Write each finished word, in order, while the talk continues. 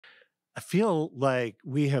I feel like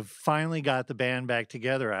we have finally got the band back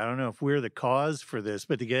together. I don't know if we're the cause for this,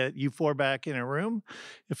 but to get you four back in a room,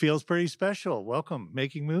 it feels pretty special. Welcome,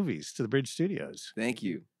 Making Movies, to the Bridge Studios. Thank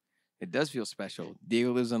you. It does feel special.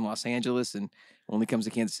 Diego lives in Los Angeles and only comes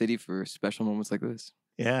to Kansas City for special moments like this.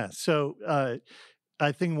 Yeah. So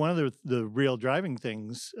I think one of the real driving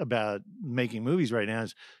things about making movies right now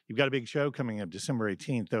is you've got a big show coming up December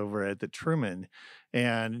 18th over at the Truman,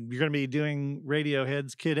 and you're going to be doing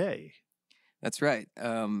Radiohead's Kid A. That's right.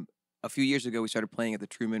 A few years ago, we started playing at the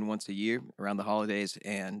Truman once a year around the holidays,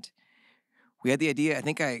 and we had the idea. I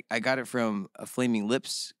think I got it from a Flaming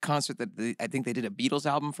Lips concert that I think they did a Beatles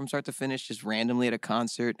album from start to finish, just randomly at a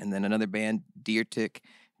concert, and then another band, Deer Tick,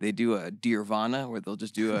 they do a Deervana where they'll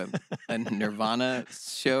just do a Nirvana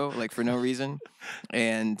show like for no reason,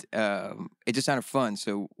 and it just sounded fun.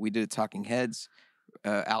 So we did a Talking Heads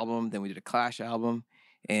album, then we did a Clash album,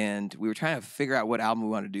 and we were trying to figure out what album we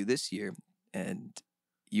wanted to do this year. And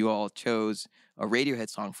you all chose a Radiohead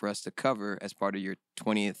song for us to cover as part of your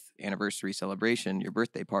 20th anniversary celebration, your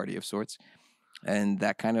birthday party of sorts. And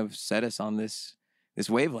that kind of set us on this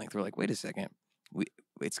wavelength. We're like, wait a second,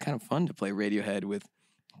 it's kind of fun to play Radiohead with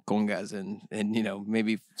congas and you know,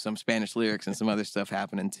 maybe some Spanish lyrics and some other stuff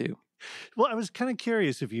happening too. Well, I was kind of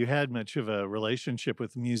curious if you had much of a relationship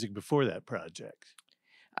with music before that project.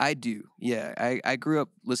 I do, yeah. I grew up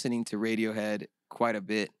listening to Radiohead quite a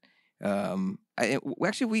bit.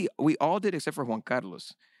 Actually, we all did except for Juan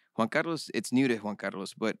Carlos. Juan Carlos, it's new to Juan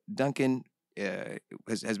Carlos, but Duncan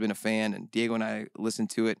has been a fan, and Diego and I listened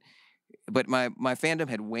to it. But my fandom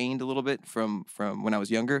had waned a little bit from when I was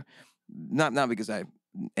younger. Not because I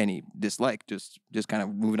any dislike, just kind of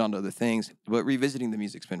moving on to other things. But revisiting the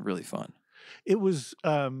music's been really fun. It was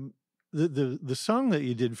the song that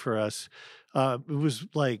you did for us. It was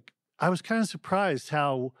like I was kind of surprised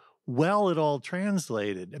how well it all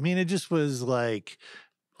translated. I mean, it just was like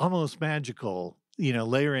almost magical, you know,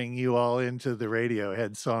 layering you all into the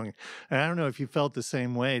Radiohead song. And I don't know if you felt the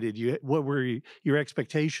same way. What were your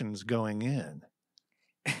expectations going in?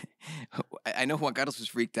 I know Juan Carlos was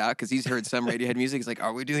freaked out because he's heard some Radiohead music. He's like,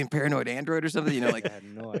 are we doing Paranoid Android or something? You know, like I had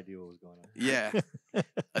no idea what was going on. Yeah.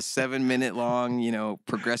 A 7-minute long, you know,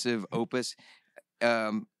 progressive opus.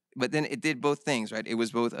 But then it did both things, right? It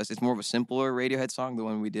was both, it's more of a simpler Radiohead song, the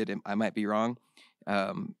one we did, I Might Be Wrong.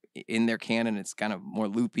 In their canon, it's kind of more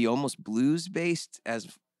loopy, almost blues-based, as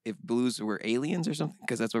if blues were aliens or something,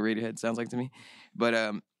 because that's what Radiohead sounds like to me.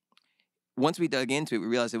 But once we dug into it, we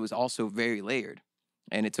realized it was also very layered,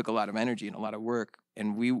 and it took a lot of energy and a lot of work.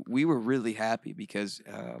 And we were really happy because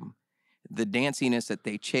the danciness that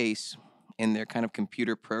they chase in their kind of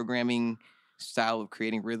computer programming style of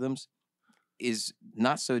creating rhythms is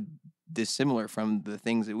not so dissimilar from the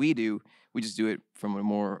things that we do. We just do it from a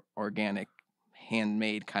more organic,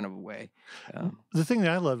 handmade kind of a way. The thing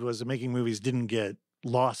that I loved was that Making Movies didn't get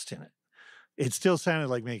lost in it. It still sounded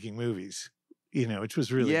like making movies, you know, which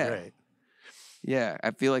was really great. Yeah,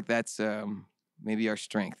 I feel like that's maybe our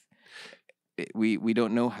strength. We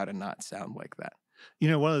don't know how to not sound like that.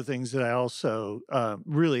 You know, one of the things that I also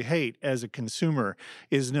really hate as a consumer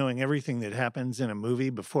is knowing everything that happens in a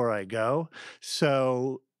movie before I go.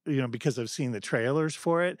 So, you know, because I've seen the trailers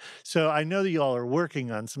for it. So I know that you all are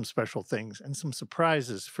working on some special things and some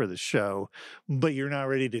surprises for the show, but you're not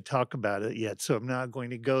ready to talk about it yet. So I'm not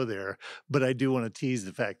going to go there. But I do want to tease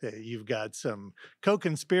the fact that you've got some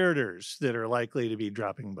co-conspirators that are likely to be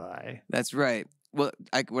dropping by. That's right. Well,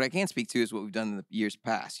 what I can speak to is what we've done in the years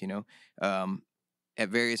past, you know. At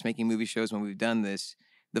various Making Movie shows when we've done this,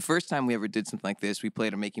 the first time we ever did something like this, we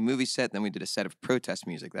played a Making Movie set, then we did a set of protest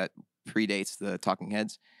music that predates the Talking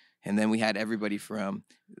Heads. And then we had everybody from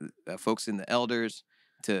folks in the Elders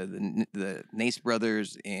to the Nace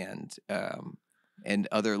Brothers and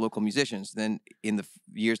other local musicians. Then in the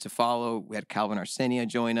years to follow, we had Calvin Arsenia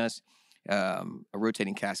join us, a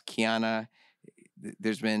rotating cast, Kiana.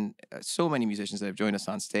 There's been so many musicians that have joined us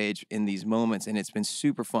on stage in these moments, and it's been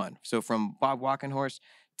super fun. So from Bob Walkenhorst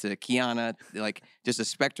to Kiana, like just a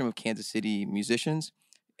spectrum of Kansas City musicians.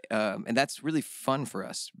 And that's really fun for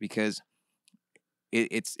us because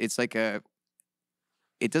it's like it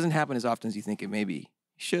doesn't happen as often as you think it maybe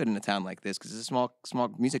should in a town like this because it's a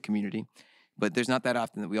small music community, but there's not that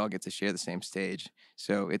often that we all get to share the same stage.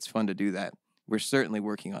 So it's fun to do that. We're certainly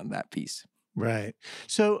working on that piece. Right.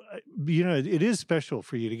 So, you know, it is special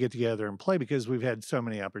for you to get together and play because we've had so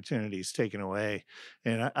many opportunities taken away.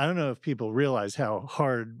 And I don't know if people realize how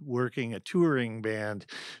hard working a touring band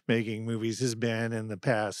Making Movies has been in the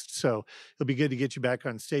past. So it'll be good to get you back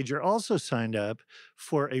on stage. You're also signed up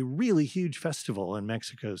for a really huge festival in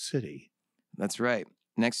Mexico City. That's right.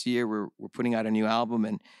 Next year, we're putting out a new album,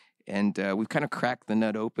 and and we've kind of cracked the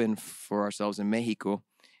nut open for ourselves in Mexico.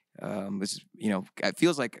 This is, it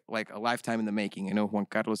feels like a lifetime in the making. I know Juan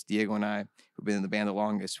Carlos, Diego, and I, who've been in the band the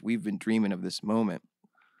longest, we've been dreaming of this moment.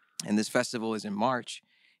 And this festival is in March.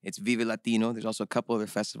 It's Vive Latino. There's also a couple other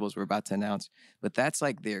festivals we're about to announce, but that's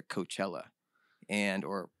like their Coachella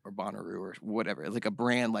or Bonnaroo or whatever. It's like a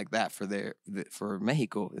brand like that for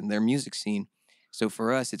Mexico and their music scene. So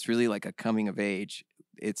for us, it's really like a coming of age.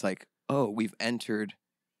 It's like, oh, we've entered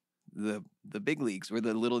the big leagues. We're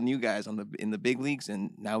the little new guys in the big leagues,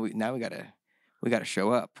 and now we gotta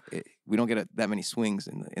show up. We don't get that many swings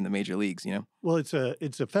in the major leagues, Well, it's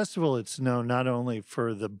a festival. It's known not only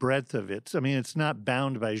for the breadth of it. I mean, it's not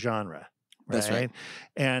bound by genre, right? That's right.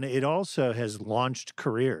 And it also has launched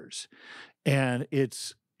careers, and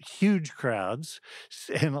it's huge crowds.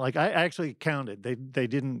 And like I actually counted, they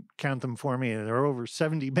didn't count them for me, and there are over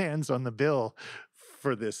 70 bands on the bill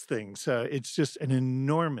for this thing. So it's just an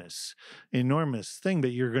enormous thing,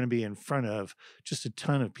 but you're going to be in front of just a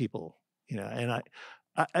ton of people, and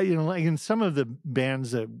I like in some of the bands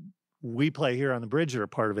that we play here on the bridge that are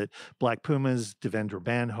part of it, Black Pumas, Devendra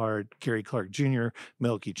Banhart, Gary Clark Jr.,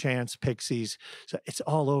 Milky Chance, Pixies. So it's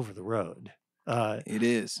all over the road. It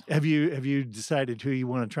is. Have you decided who you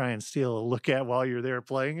want to try and steal a look at while you're there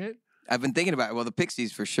playing it? I've been thinking about it. Well, the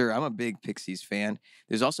Pixies for sure. I'm a big Pixies fan.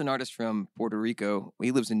 There's also an artist from Puerto Rico.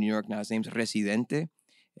 He lives in New York now. His name's Residente.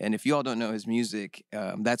 And if you all don't know his music,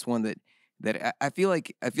 that's one that I feel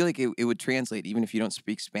like it would translate even if you don't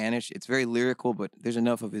speak Spanish. It's very lyrical, but there's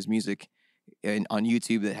enough of his music on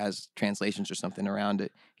YouTube that has translations or something around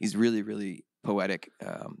it. He's really, really poetic.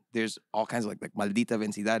 There's all kinds of like Maldita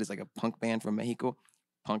Vencidad is like a punk band from Mexico,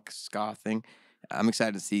 punk ska thing. I'm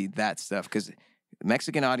excited to see that stuff because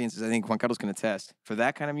Mexican audiences, I think Juan Carlos can attest, for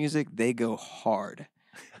that kind of music, they go hard.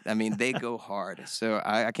 I mean, they go hard. So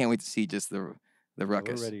I can't wait to see just the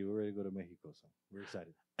ruckus. We're ready to go to Mexico, so we're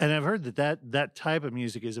excited. And I've heard that type of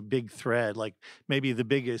music is a big thread, like maybe the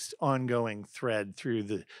biggest ongoing thread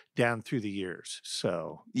down through the years.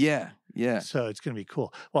 So yeah. So it's going to be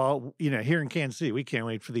cool. Well, here in Kansas City, we can't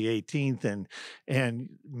wait for the 18th and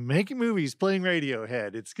making movies, playing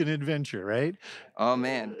Radiohead. It's an adventure, right? Oh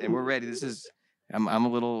man, and we're ready. I'm a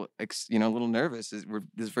little nervous. This is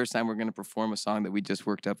the first time we're going to perform a song that we just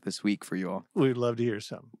worked up this week for you all. We'd love to hear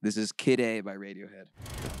some. This is Kid A by Radiohead.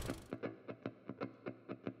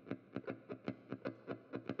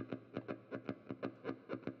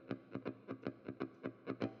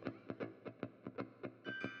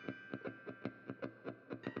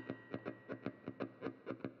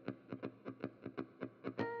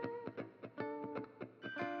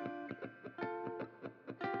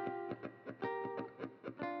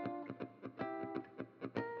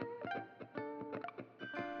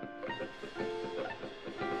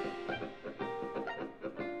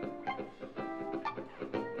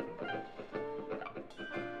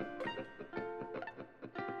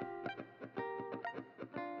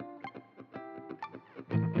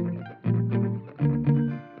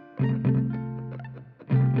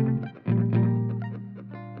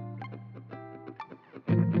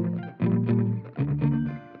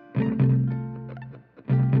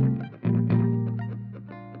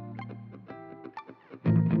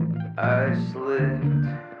 I slipped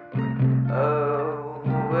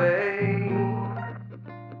away.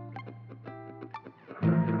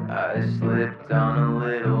 I slipped on a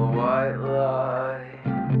little white lie.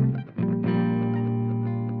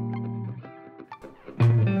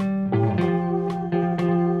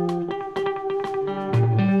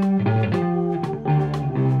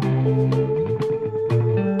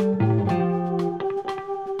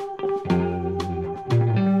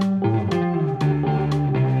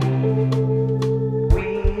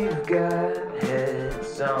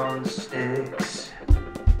 On sticks,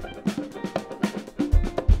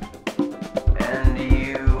 and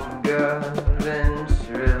you've got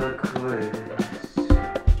ventriloquists.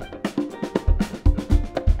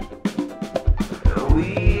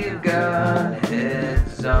 We've got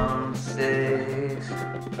heads on sticks,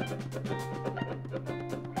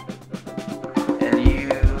 and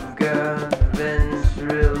you've got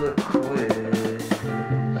ventriloquists.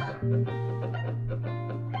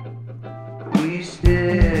 We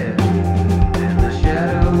stare in the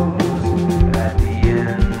shadows at the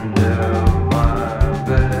end of my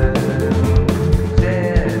bed.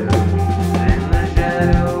 Stare in the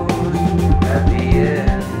shadows at the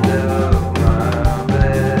end of my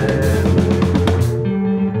bed.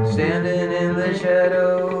 Standing in the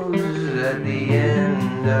shadows at the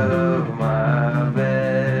end of my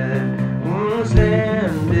bed.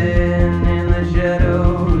 Standing in the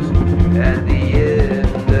shadows at the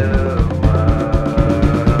end of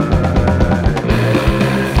my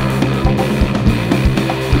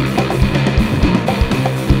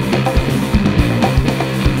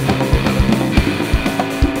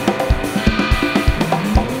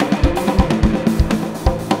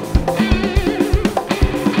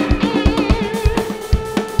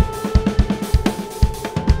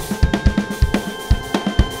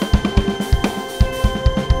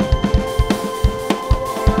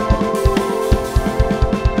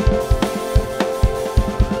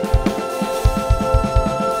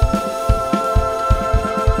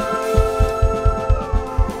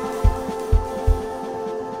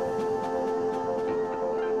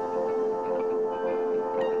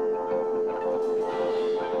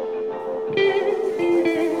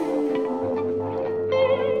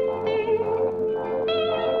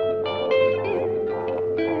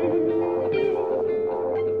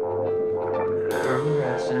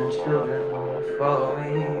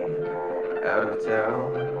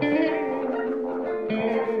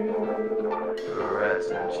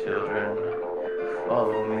children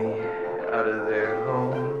follow me out of their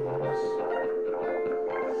homes.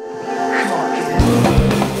 Come on, kid.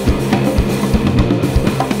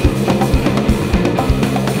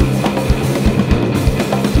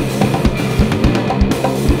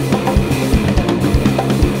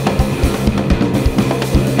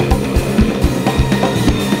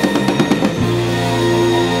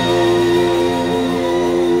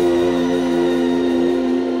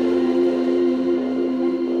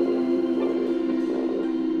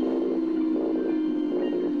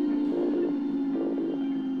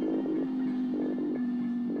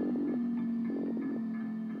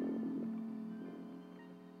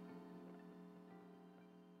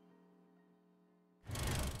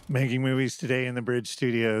 Making movies today in the Bridge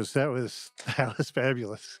Studios. That was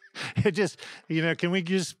fabulous. It just, can we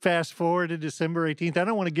just fast forward to December 18th? I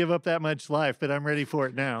don't want to give up that much life, but I'm ready for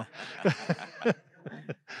it now.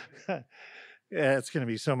 Yeah, it's going to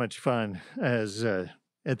be so much fun as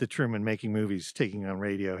at the Truman Making Movies, taking on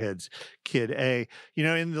Radiohead's Kid A.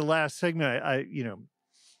 In the last segment, I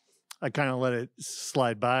kind of let it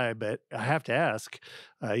slide by, but I have to ask,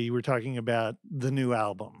 you were talking about the new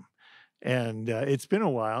album. And it's been a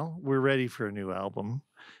while. We're ready for a new album.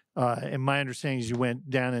 And my understanding is you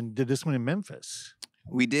went down and did this one in Memphis.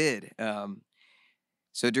 We did.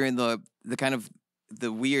 So during the kind of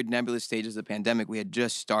the weird nebulous stages of the pandemic, we had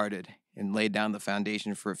just started and laid down the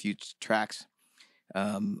foundation for a few tracks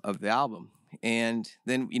of the album. And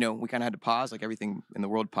then, we kind of had to pause, like everything in the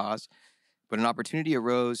world paused. But an opportunity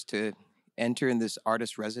arose to enter in this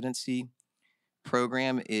artist residency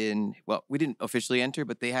program we didn't officially enter,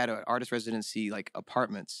 but they had an artist residency like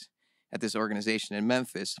apartments at this organization in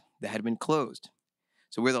Memphis that had been closed.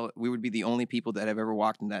 So we would be the only people that have ever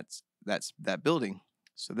walked in that building.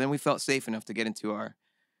 So then we felt safe enough to get into our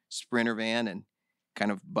Sprinter van and kind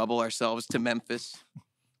of bubble ourselves to Memphis,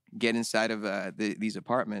 get inside of these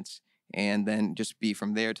apartments, and then just be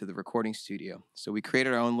from there to the recording studio. So we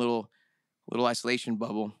created our own little isolation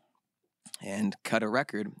bubble and cut a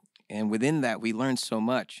record. And within that, we learned so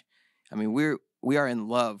much. I mean, we are in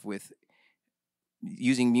love with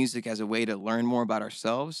using music as a way to learn more about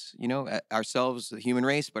ourselves, ourselves, the human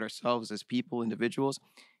race, but ourselves as people, individuals.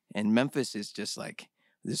 And Memphis is just like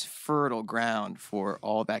this fertile ground for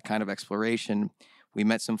all that kind of exploration. We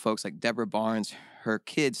met some folks like Deborah Barnes. Her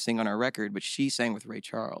kids sing on our record, but she sang with Ray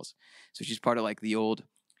Charles. So she's part of like the old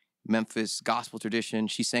Memphis gospel tradition.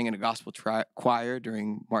 She sang in a gospel choir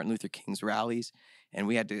during Martin Luther King's rallies. And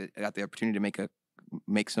we got the opportunity to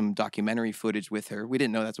make some documentary footage with her. We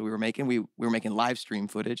didn't know that's what we were making. We were making live stream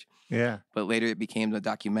footage. Yeah. But later it became the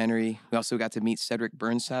documentary. We also got to meet Cedric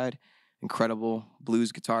Burnside, incredible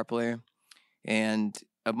blues guitar player, and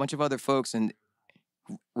a bunch of other folks. And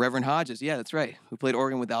Reverend Hodges, yeah, that's right, who played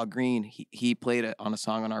organ with Al Green. He played on a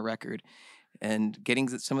song on our record. And getting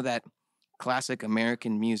some of that classic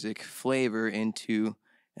American music flavor into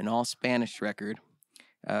an all-Spanish record,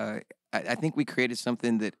 I think we created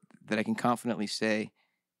something that I can confidently say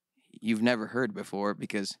you've never heard before,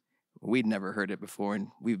 because we'd never heard it before and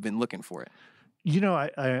we've been looking for it.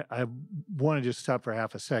 I want to just stop for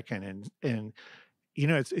half a second and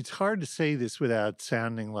it's hard to say this without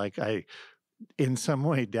sounding like I in some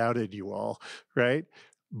way doubted you all, right?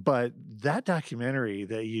 But that documentary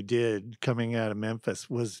that you did coming out of Memphis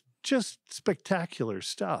was just spectacular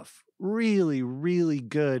stuff. Really, really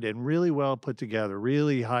good and really well put together,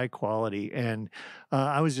 really high quality. And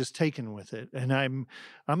I was just taken with it. And I'm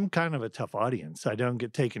kind of a tough audience. I don't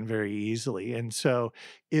get taken very easily. And so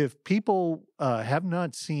if people have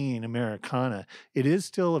not seen Americana, it is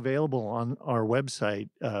still available on our website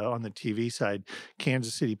on the TV side,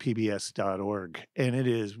 kansascitypbs.org. And it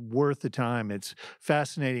is worth the time. It's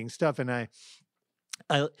fascinating stuff. And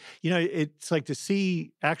it's like to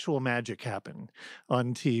see actual magic happen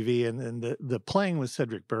on TV, and then the playing with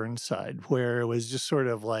Cedric Burnside, where it was just sort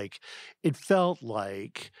of like, it felt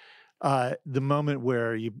like the moment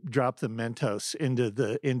where you drop the Mentos into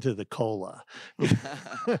the cola. It's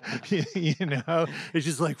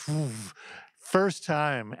just like first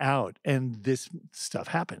time out, and this stuff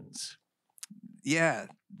happens. Yeah,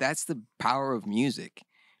 that's the power of music.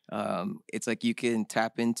 It's like you can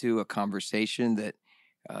tap into a conversation that,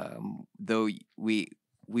 though we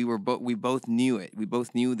both knew it. We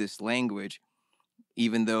both knew this language,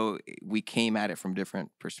 even though we came at it from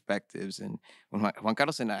different perspectives. And when Juan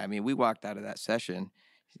Carlos and I mean, we walked out of that session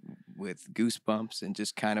with goosebumps and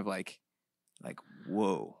just kind of like,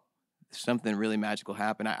 whoa, something really magical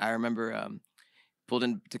happened. I remember pulled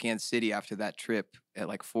into Kansas City after that trip at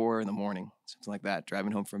like 4 a.m, something like that,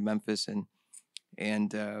 driving home from Memphis,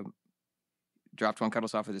 and dropped Juan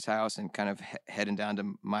Carlos off at his house and kind of heading down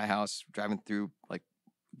to my house, driving through, like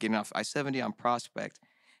getting off I-70 on Prospect.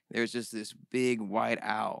 There's just this big white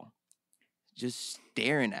owl just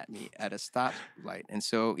staring at me at a stoplight. And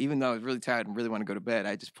so even though I was really tired and really want to go to bed,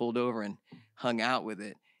 I just pulled over and hung out with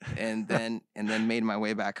it, and then made my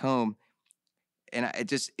way back home. And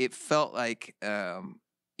it felt like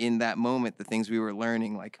in that moment, the things we were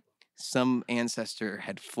learning, like some ancestor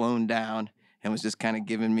had flown down and was just kind of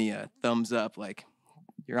giving me a thumbs up, like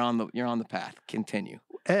you're on the path, continue.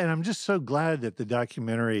 And I'm just so glad that the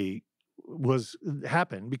documentary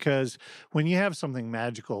happened, because when you have something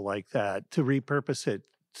magical like that, to repurpose it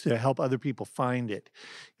to help other people find it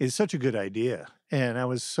is such a good idea. And I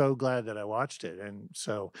was so glad that I watched it. And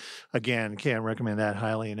so, again, can't recommend that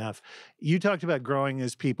highly enough. You talked about growing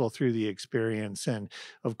as people through the experience. And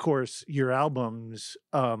of course, your albums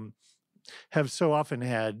have so often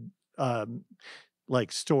had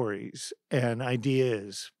like stories and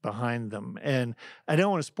ideas behind them. And I don't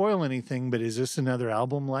want to spoil anything, but is this another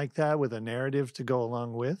album like that with a narrative to go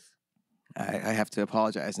along with? I have to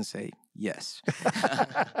apologize and say yes.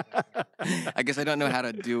 I guess I don't know how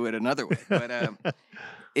to do it another way, but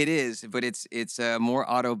it is. But it's more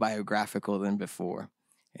autobiographical than before.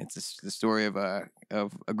 It's the story of a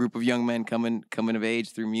group of young men coming of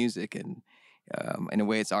age through music, and in a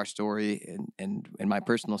way, it's our story and my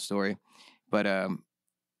personal story. But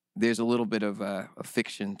there's a little bit of a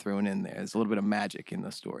fiction thrown in there. There's a little bit of magic in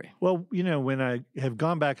the story. Well, when I have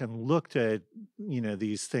gone back and looked at,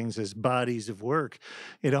 these things as bodies of work,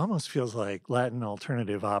 it almost feels like Latin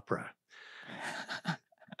alternative opera.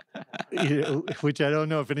 Which I don't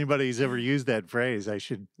know if anybody's ever used that phrase. I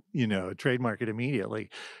should, trademark it immediately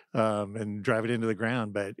and drive it into the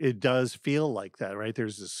ground. But it does feel like that, right?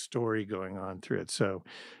 There's a story going on through it. So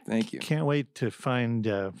thank you. Can't wait to find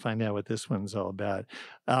out what this one's all about.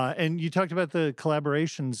 And you talked about the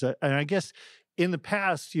collaborations. And I guess in the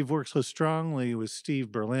past, you've worked so strongly with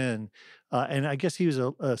Steve Berlin. And I guess he was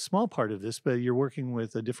a small part of this, but you're working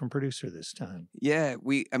with a different producer this time. Yeah,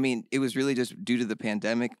 it was really just due to the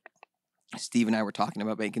pandemic. Steve and I were talking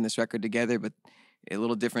about making this record together, but a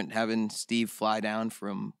little different having Steve fly down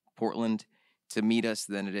from Portland to meet us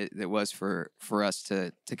than it was for us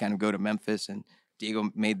to kind of go to Memphis. And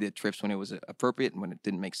Diego made the trips when it was appropriate, and when it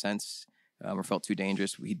didn't make sense or felt too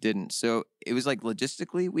dangerous, we didn't. So it was like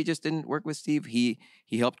logistically, we just didn't work with Steve. He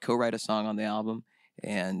helped co-write a song on the album,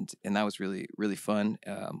 and that was really, really fun.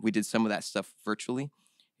 We did some of that stuff virtually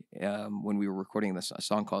when we were recording a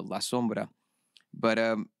song called La Sombra.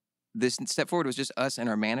 But this step forward was just us and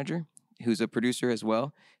our manager, who's a producer as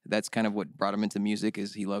well. That's kind of what brought him into music,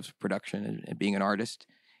 is he loves production and being an artist,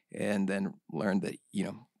 and then learned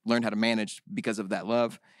how to manage because of that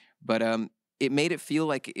love. But it made it feel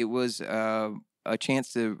like it was a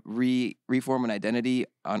chance to reform an identity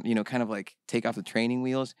on, kind of like take off the training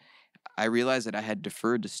wheels. I realized that I had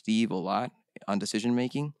deferred to Steve a lot on decision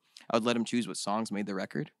making. I would let him choose what songs made the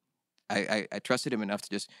record. I trusted him enough to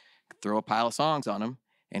just throw a pile of songs on him,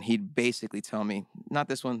 and he'd basically tell me, not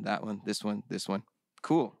this one, that one, this one, this one.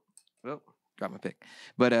 Cool. Well, drop my pick.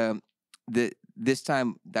 But this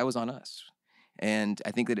time, that was on us. And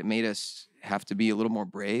I think that it made us have to be a little more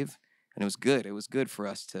brave. And it was good. It was good for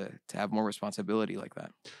us to have more responsibility like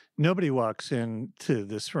that. Nobody walks into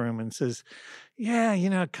this room and says, yeah,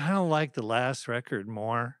 I kind of like the last record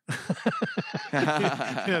more.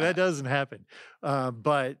 That doesn't happen.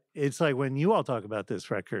 But it's like when you all talk about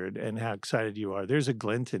this record and how excited you are, there's a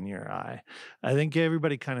glint in your eye. I think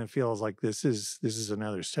everybody kind of feels like this is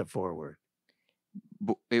another step forward.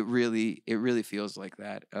 It really feels like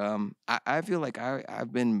that. I feel like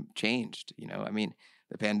I've been changed.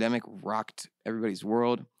 The pandemic rocked everybody's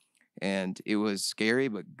world, and it was scary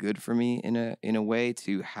but good for me in a way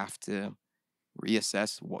to have to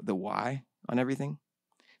reassess the why on everything.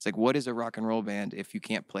 It's like, what is a rock and roll band if you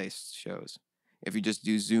can't play shows? If you just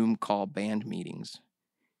do Zoom call band meetings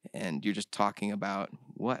and you're just talking about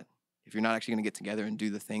what? If you're not actually going to get together and do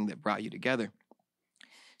the thing that brought you together.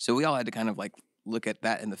 So we all had to kind of like look at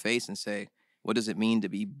that in the face and say, what does it mean to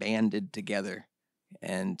be banded together?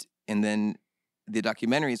 And then the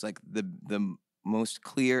documentary is like the most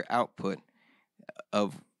clear output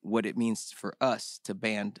of what it means for us to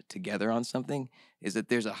band together on something, is that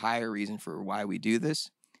there's a higher reason for why we do this.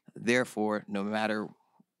 Therefore, no matter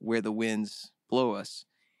where the winds blow us,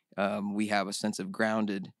 we have a sense of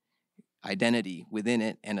grounded identity within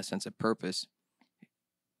it and a sense of purpose.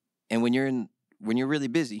 And when you're really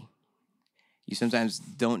busy, you sometimes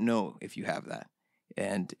don't know if you have that.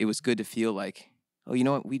 And it was good to feel like, oh, you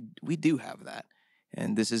know what, we do have that.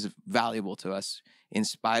 And this is valuable to us in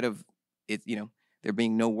spite of it, there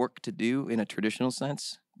being no work to do in a traditional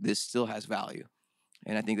sense, this still has value.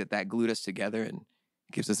 And I think that that glued us together and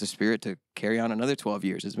gives us the spirit to carry on another 12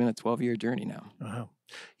 years. It's been a 12-year journey now. Wow.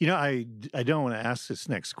 You know, I don't want to ask this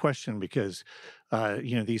next question because,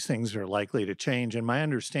 you know, these things are likely to change. And my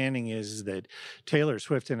understanding is that Taylor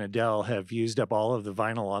Swift and Adele have used up all of the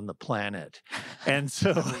vinyl on the planet. And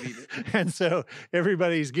so, I believe it. and so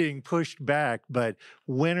everybody's getting pushed back. But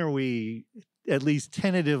when are we at least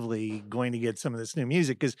tentatively going to get some of this new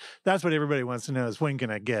music? Because that's what everybody wants to know is when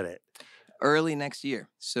can I get it? Early next year.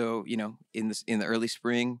 So, you know, in the early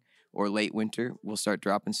spring or late winter, we'll start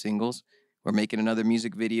dropping singles. We're making another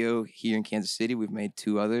music video here in Kansas City. We've made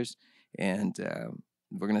 2 others, and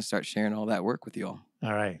we're going to start sharing all that work with you all.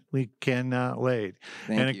 All right. We cannot wait.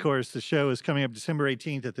 Thank and of you. course, the show is coming up December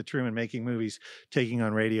 18th at the Truman Making Movies, taking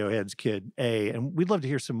on Radiohead's Kid A. And we'd love to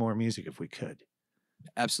hear some more music if we could.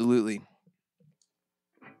 Absolutely.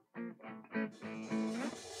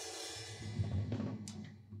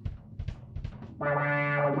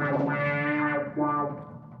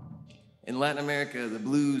 In Latin America, the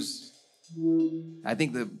blues, I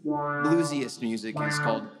think the bluesiest music is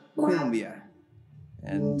called cumbia.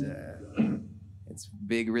 And it's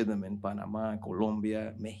big rhythm in Panama,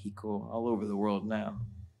 Colombia, Mexico, all over the world now.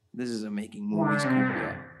 This is a Making Movies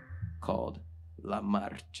cumbia called La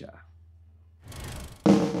Marcha.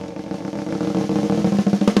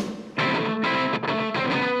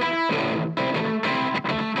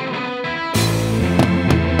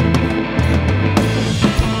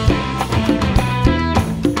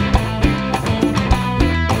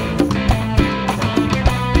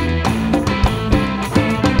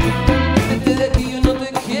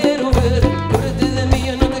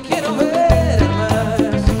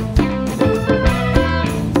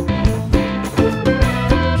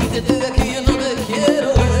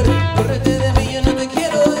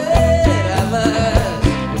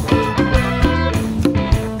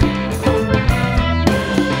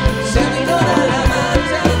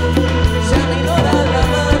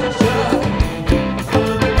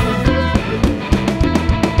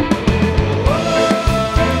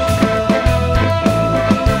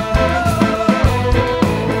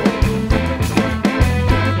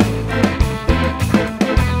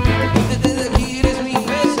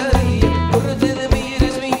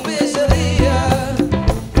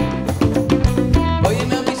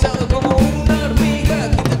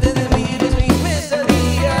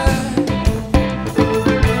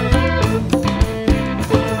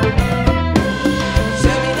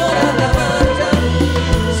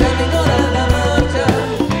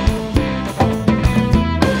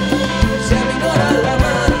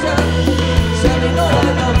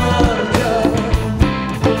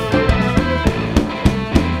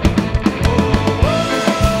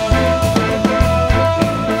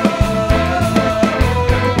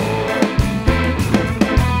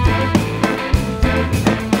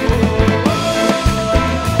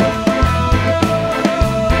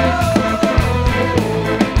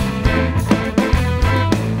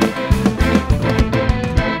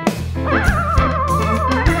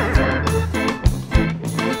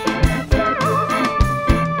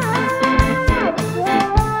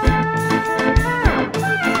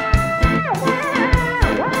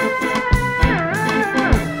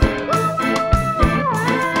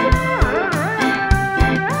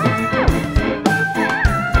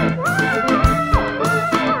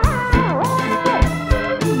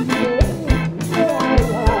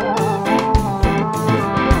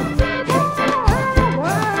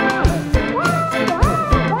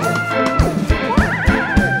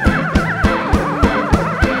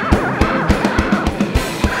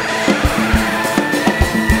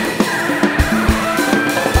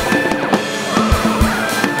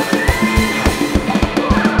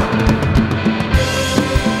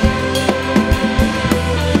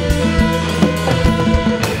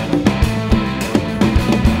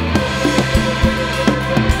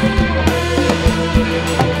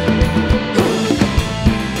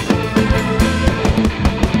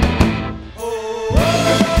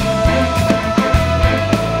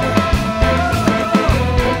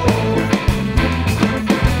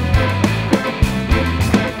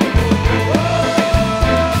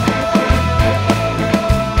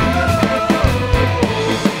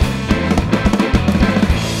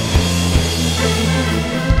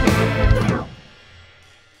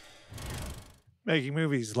 Making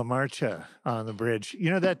Movies, La Marcha on the bridge. You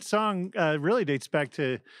know, that song really dates back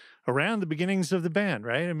to around the beginnings of the band,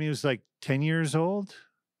 right? I mean, it was like 10 years old.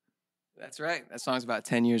 That's right. That song's about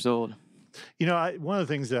 10 years old. You know, one of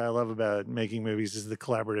the things that I love about Making Movies is the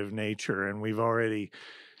collaborative nature, and we've already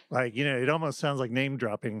Like, it almost sounds like name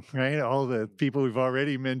dropping, right? All the people we've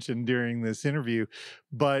already mentioned during this interview.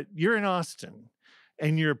 But you're in Austin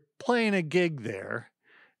and you're playing a gig there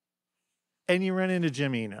and you run into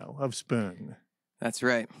Jim Eno of Spoon. That's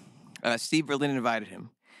right. Steve Berlin invited him.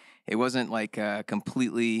 It wasn't like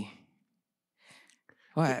completely.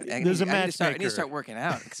 Well, There's a matchmaker. I need to start working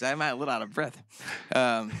out because I'm a little out of breath.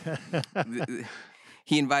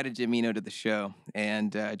 He invited Jim Eno to the show,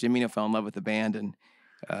 and Jim Eno fell in love with the band, and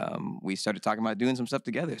we started talking about doing some stuff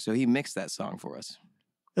together. So he mixed that song for us.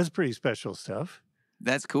 That's pretty special stuff.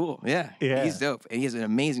 That's cool. Yeah. Yeah. He's dope, and he has an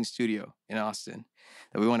amazing studio in Austin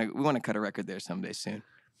that we want to cut a record there someday soon.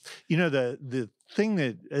 The thing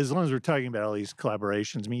that, as long as we're talking about all these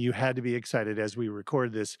collaborations, I mean, you had to be excited as we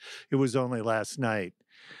record this. It was only last night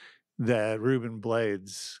that Ruben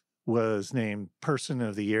Blades was named Person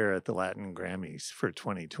of the Year at the Latin Grammys for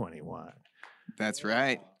 2021. That's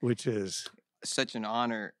right. Which is such an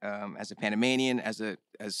honor as a Panamanian, as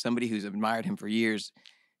somebody who's admired him for years,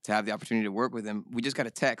 to have the opportunity to work with him. We just got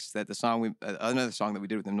a text that the song another song that we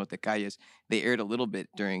did with him, No Te Calles, they aired a little bit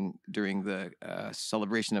during the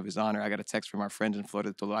celebration of his honor. I got a text from our friends in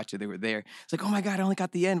Florida, Toloache. They were there. It's like, oh my God, I only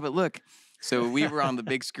got the end, but look. So we were on the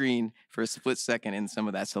big screen for a split second in some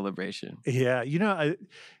of that celebration. Yeah, I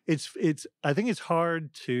think it's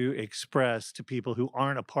hard to express to people who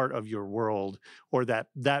aren't a part of your world, or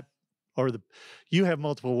you have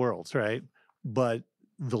multiple worlds, right? But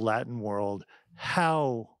the Latin world,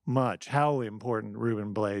 how important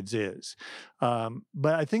Ruben Blades is.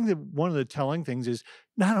 But I think that one of the telling things is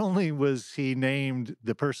not only was he named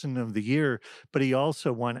the Person of the Year, but he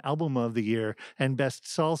also won Album of the Year and Best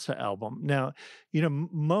Salsa Album. Now,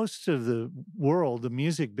 most of the world, the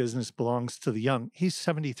music business belongs to the young. He's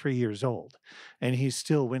 73 years old, and he's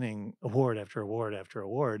still winning award after award after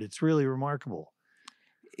award. It's really remarkable.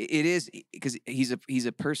 It is, because he's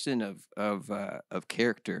a person of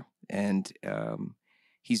character, and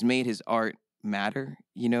he's made his art matter,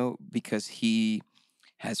 because he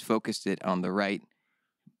has focused it on the right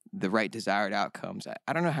desired outcomes.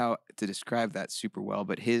 I don't know how to describe that super well,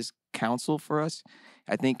 but his counsel for us,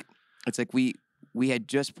 I think it's like we had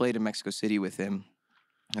just played in Mexico City with him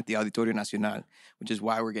at the Auditorio Nacional, which is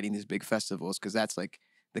why we're getting these big festivals, because that's like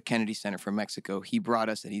the Kennedy Center for Mexico. He brought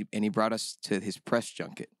us, and he brought us to his press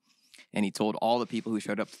junket, and he told all the people who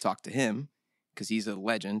showed up to talk to him, because he's a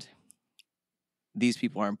legend, these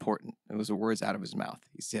people are important. Those were words out of his mouth.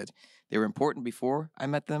 He said, they were important before I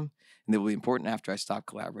met them, and they will be important after I stop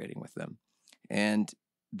collaborating with them. And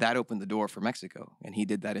that opened the door for Mexico, and he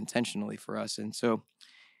did that intentionally for us. And so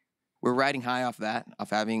we're riding high off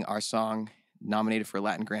having our song nominated for a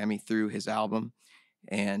Latin Grammy through his album.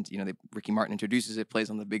 And, Ricky Martin introduces it, plays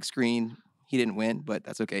on the big screen. He didn't win, but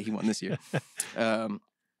that's okay. He won this year.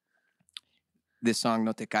 This song,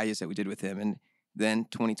 No Te Calles, that we did with him. And then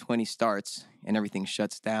 2020 starts and everything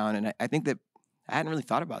shuts down. And I think that I hadn't really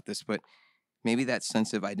thought about this, but maybe that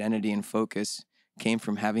sense of identity and focus came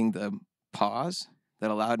from having the pause that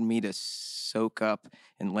allowed me to soak up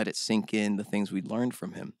and let it sink in the things we'd learned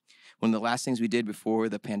from him. One of the last things we did before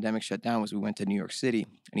the pandemic shut down was we went to New York City,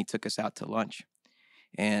 and he took us out to lunch.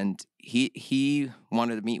 And he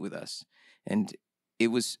wanted to meet with us. And it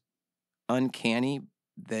was uncanny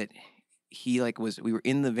that we were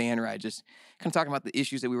in the van ride, just kind of talking about the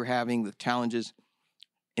issues that we were having, the challenges.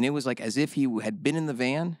 And it was like as if he had been in the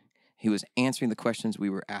van, he was answering the questions we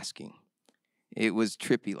were asking. It was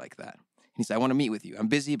trippy like that. And he said, I want to meet with you. I'm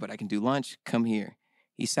busy, but I can do lunch. Come here.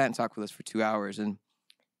 He sat and talked with us for 2 hours. And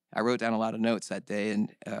I wrote down a lot of notes that day.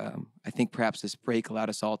 And I think perhaps this break allowed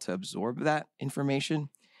us all to absorb that information.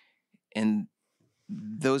 And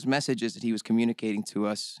those messages that he was communicating to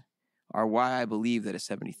us are why I believe that at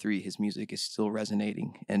 73, his music is still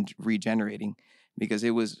resonating and regenerating, because it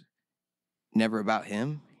was never about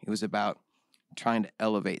him. It was about trying to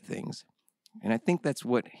elevate things. And I think that's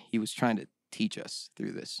what he was trying to teach us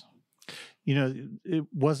through this. It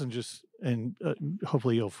wasn't just, and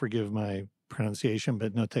hopefully you'll forgive my pronunciation,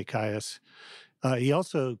 but No Te Calles. He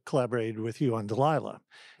also collaborated with you on Delilah.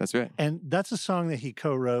 That's right. And that's a song that he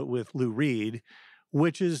co-wrote with Lou Reed,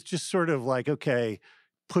 which is just sort of like, okay,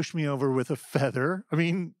 push me over with a feather. I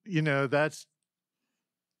mean, that's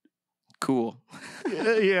cool.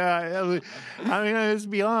 Yeah. I mean, it's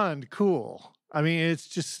beyond cool. I mean, it's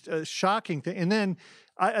just a shocking thing. And then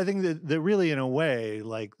I think that really, in a way,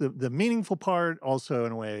 like the meaningful part, also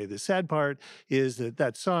in a way, the sad part is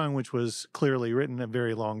that song, which was clearly written a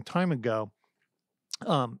very long time ago,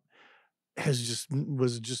 it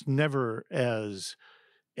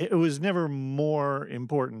was never more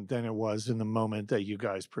important than it was in the moment that you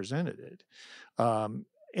guys presented it.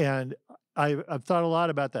 And I've thought a lot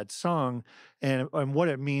about that song and what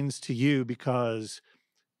it means to you, because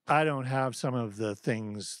I don't have some of the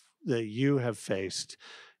things that you have faced.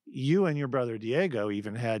 You and your brother Diego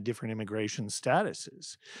even had different immigration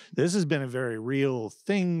statuses. This has been a very real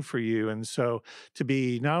thing for you. And so to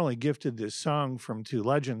be not only gifted this song from two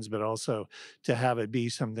legends, but also to have it be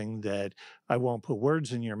something that I won't put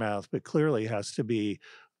words in your mouth, but clearly has to be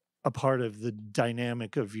a part of the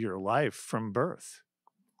dynamic of your life from birth.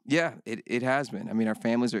 Yeah, it has been. I mean, our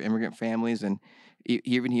families are immigrant families, and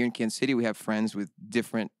even here in Kansas City, we have friends with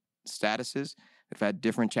different statuses that have had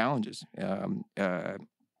different challenges.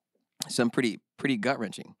 Some pretty gut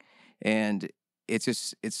wrenching, and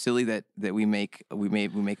it's silly that we make a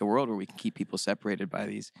world where we can keep people separated by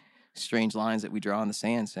these strange lines that we draw in the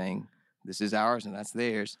sand, saying this is ours and that's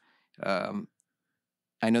theirs.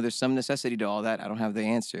 I know there's some necessity to all that. I don't have the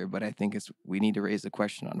answer, but I think we need to raise the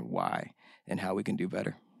question on why and how we can do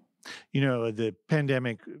better. You know, the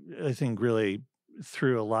pandemic, I think, really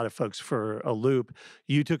threw a lot of folks for a loop.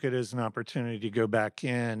 You took it as an opportunity to go back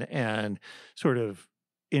in and sort of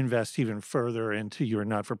invest even further into your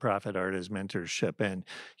not-for-profit artist mentorship. And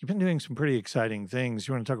you've been doing some pretty exciting things.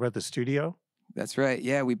 You want to talk about the studio? That's right.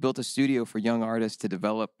 Yeah, we built a studio for young artists to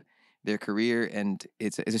develop their career, and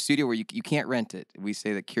it's a studio where you can't rent it. We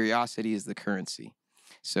say that curiosity is the currency.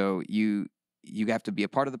 So you have to be a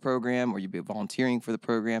part of the program, or you'll be volunteering for the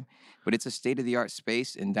program. But it's a state-of-the-art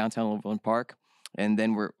space in downtown Overland Park. And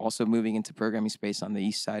then we're also moving into programming space on the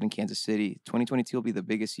east side in Kansas City. 2022 will be the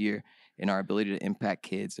biggest year in our ability to impact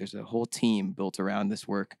kids. There's a whole team built around this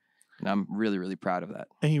work, and I'm really, really proud of that.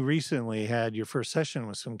 And you recently had your first session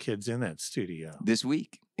with some kids in that studio. This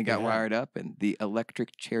week, it got wired up, and the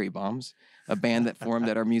Electric Cherry Bombs, a band that formed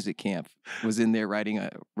at our music camp, was in there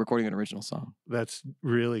recording an original song. That's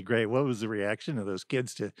really great. What was the reaction of those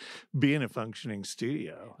kids to be in a functioning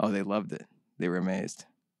studio? Oh, they loved it. They were amazed.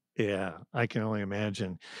 Yeah, I can only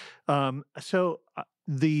imagine.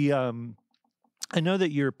 I know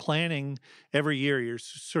that you're planning every year, you're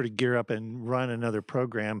sort of gear up and run another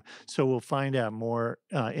program. So we'll find out more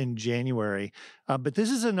in January. But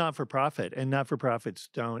this is a not-for-profit, and not-for-profits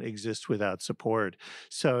don't exist without support.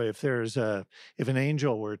 So if an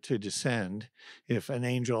angel were to descend, if an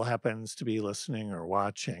angel happens to be listening or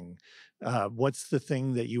watching, what's the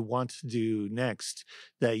thing that you want to do next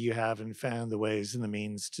that you haven't found the ways and the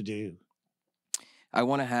means to do? I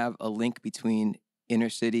want to have a link between inner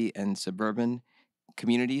city and suburban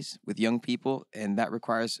communities with young people, and that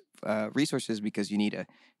requires resources, because you need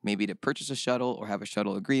maybe to purchase a shuttle or have a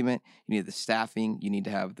shuttle agreement. You need the staffing, you need to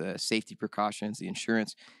have the safety precautions, the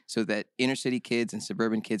insurance, so that inner city kids and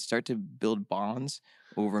suburban kids start to build bonds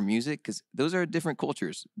over music, because those are different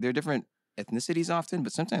cultures. They're different ethnicities often,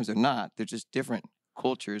 but sometimes they're not. They're just different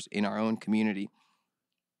cultures in our own community.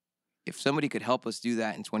 If somebody could help us do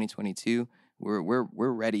that in 2022, we're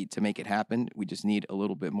ready to make it happen. We just need a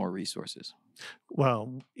little bit more resources.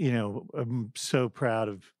 Well, you know, I'm so proud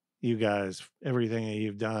of you guys, everything that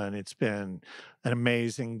you've done. It's been an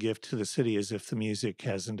amazing gift to the city, as if the music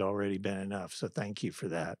hasn't already been enough. So thank you for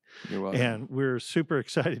that. You're welcome. And we're super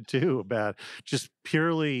excited too about just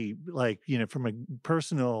purely, like, you know, from a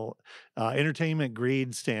personal entertainment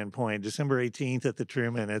greed standpoint, December 18th at the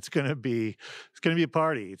Truman, it's going to be a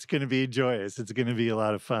party. It's going to be joyous. It's going to be a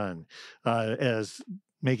lot of fun. As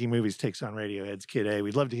Making Movies takes on Radiohead's Kid A,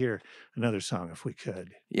 we'd love to hear another song if we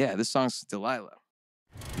could. Yeah, this song's Delilah.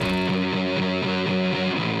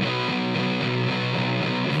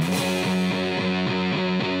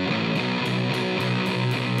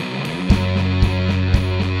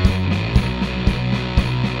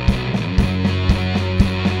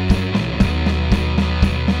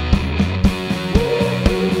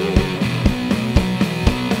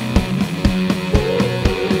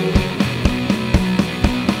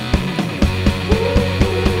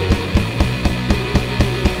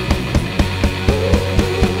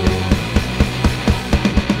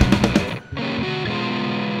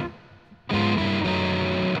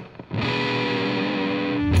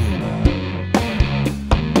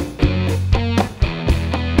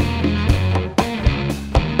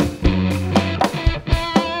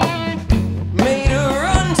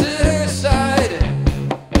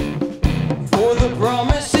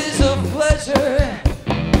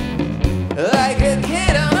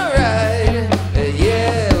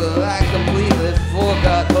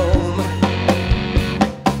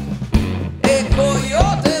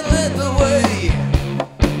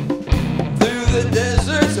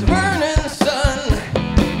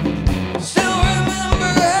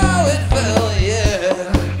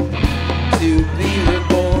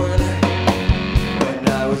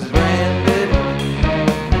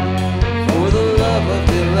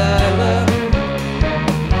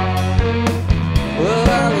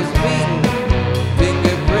 was beaten,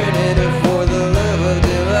 fingerprinted for the love of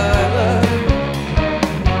Delilah.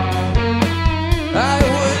 I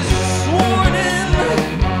was sworn in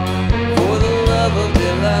for the love of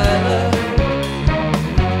Delilah.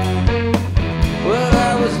 Well,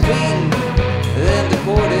 I was beaten, then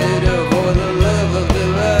deported for the love of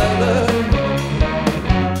Delilah.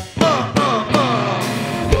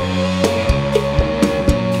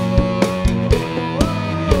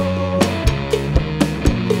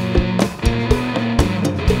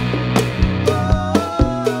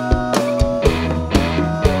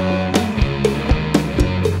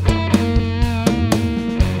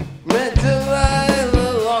 Met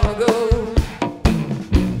Delilah long ago.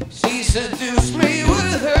 She seduced me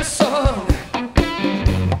with her song,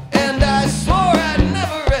 and I swore I'd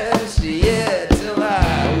never rest, yeah, till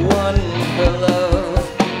I won her love.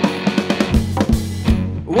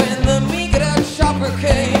 When the Migra chopper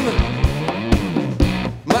came,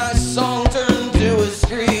 my song turned to a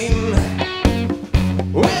scream.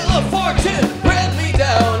 Well, a fortune ran me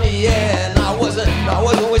down, yeah, and I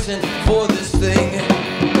wasn't wishing for this thing,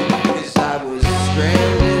 'cause I was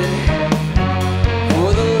stranded for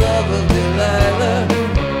the love of Delilah.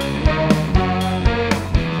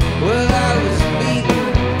 Well, I was beaten,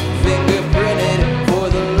 fingerprinted for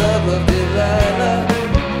the love of Delilah.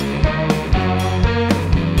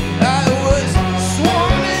 I was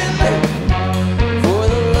sworn in for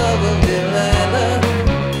the love of Delilah.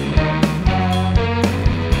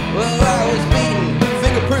 Well, I was beaten,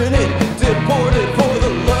 fingerprinted, deported for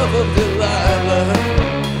the love of Delilah.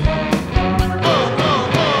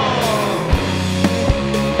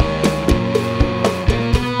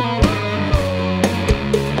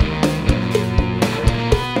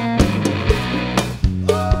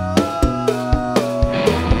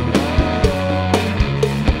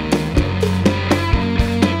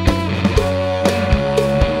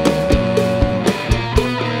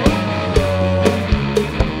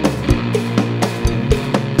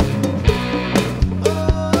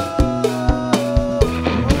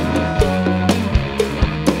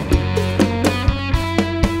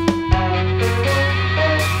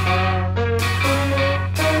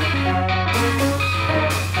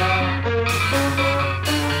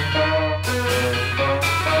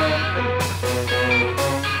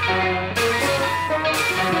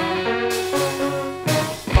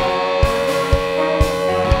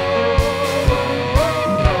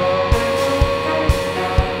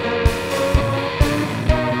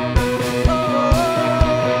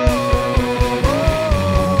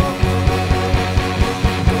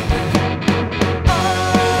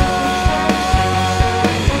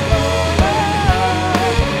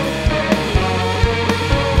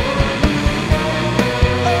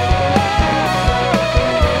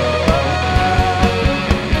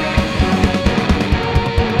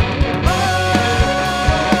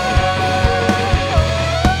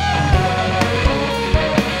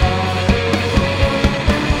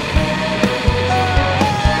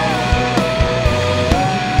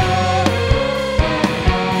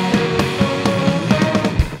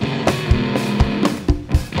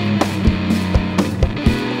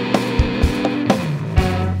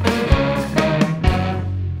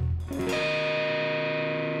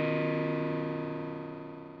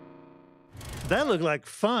 That looked like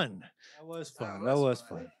fun. That was fun. That was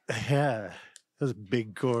fun. Yeah, those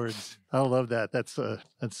big chords. I love that. That's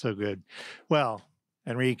so good. Well,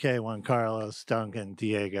 Enrique, Juan Carlos, Duncan,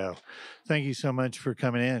 Diego, thank you so much for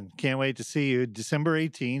coming in. Can't wait to see you December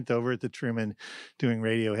 18th over at the Truman doing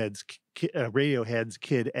Radiohead's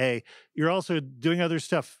Kid A. You're also doing other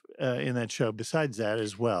stuff in that show besides that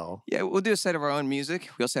as well. Yeah, we'll do a set of our own music.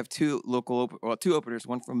 We also have two openers,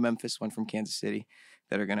 one from Memphis, one from Kansas City,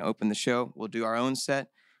 that are going to open the show. We'll do our own set,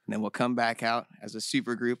 and then we'll come back out as a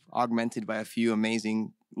super group, augmented by a few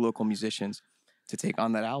amazing local musicians to take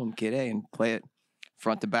on that album, Kid A, and play it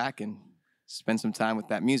front to back and spend some time with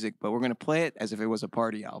that music. But we're going to play it as if it was a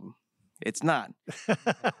party album. It's not,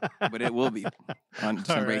 but it will be on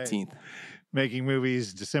December 18th. Making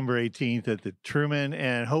Movies December 18th at the Truman,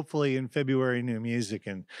 and hopefully in February, new music.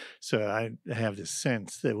 And so I have the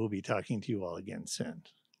sense that we'll be talking to you all again soon.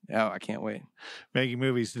 Oh, I can't wait. Making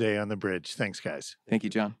Movies today on the Bridge. Thanks, guys. Thank you,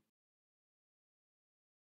 John.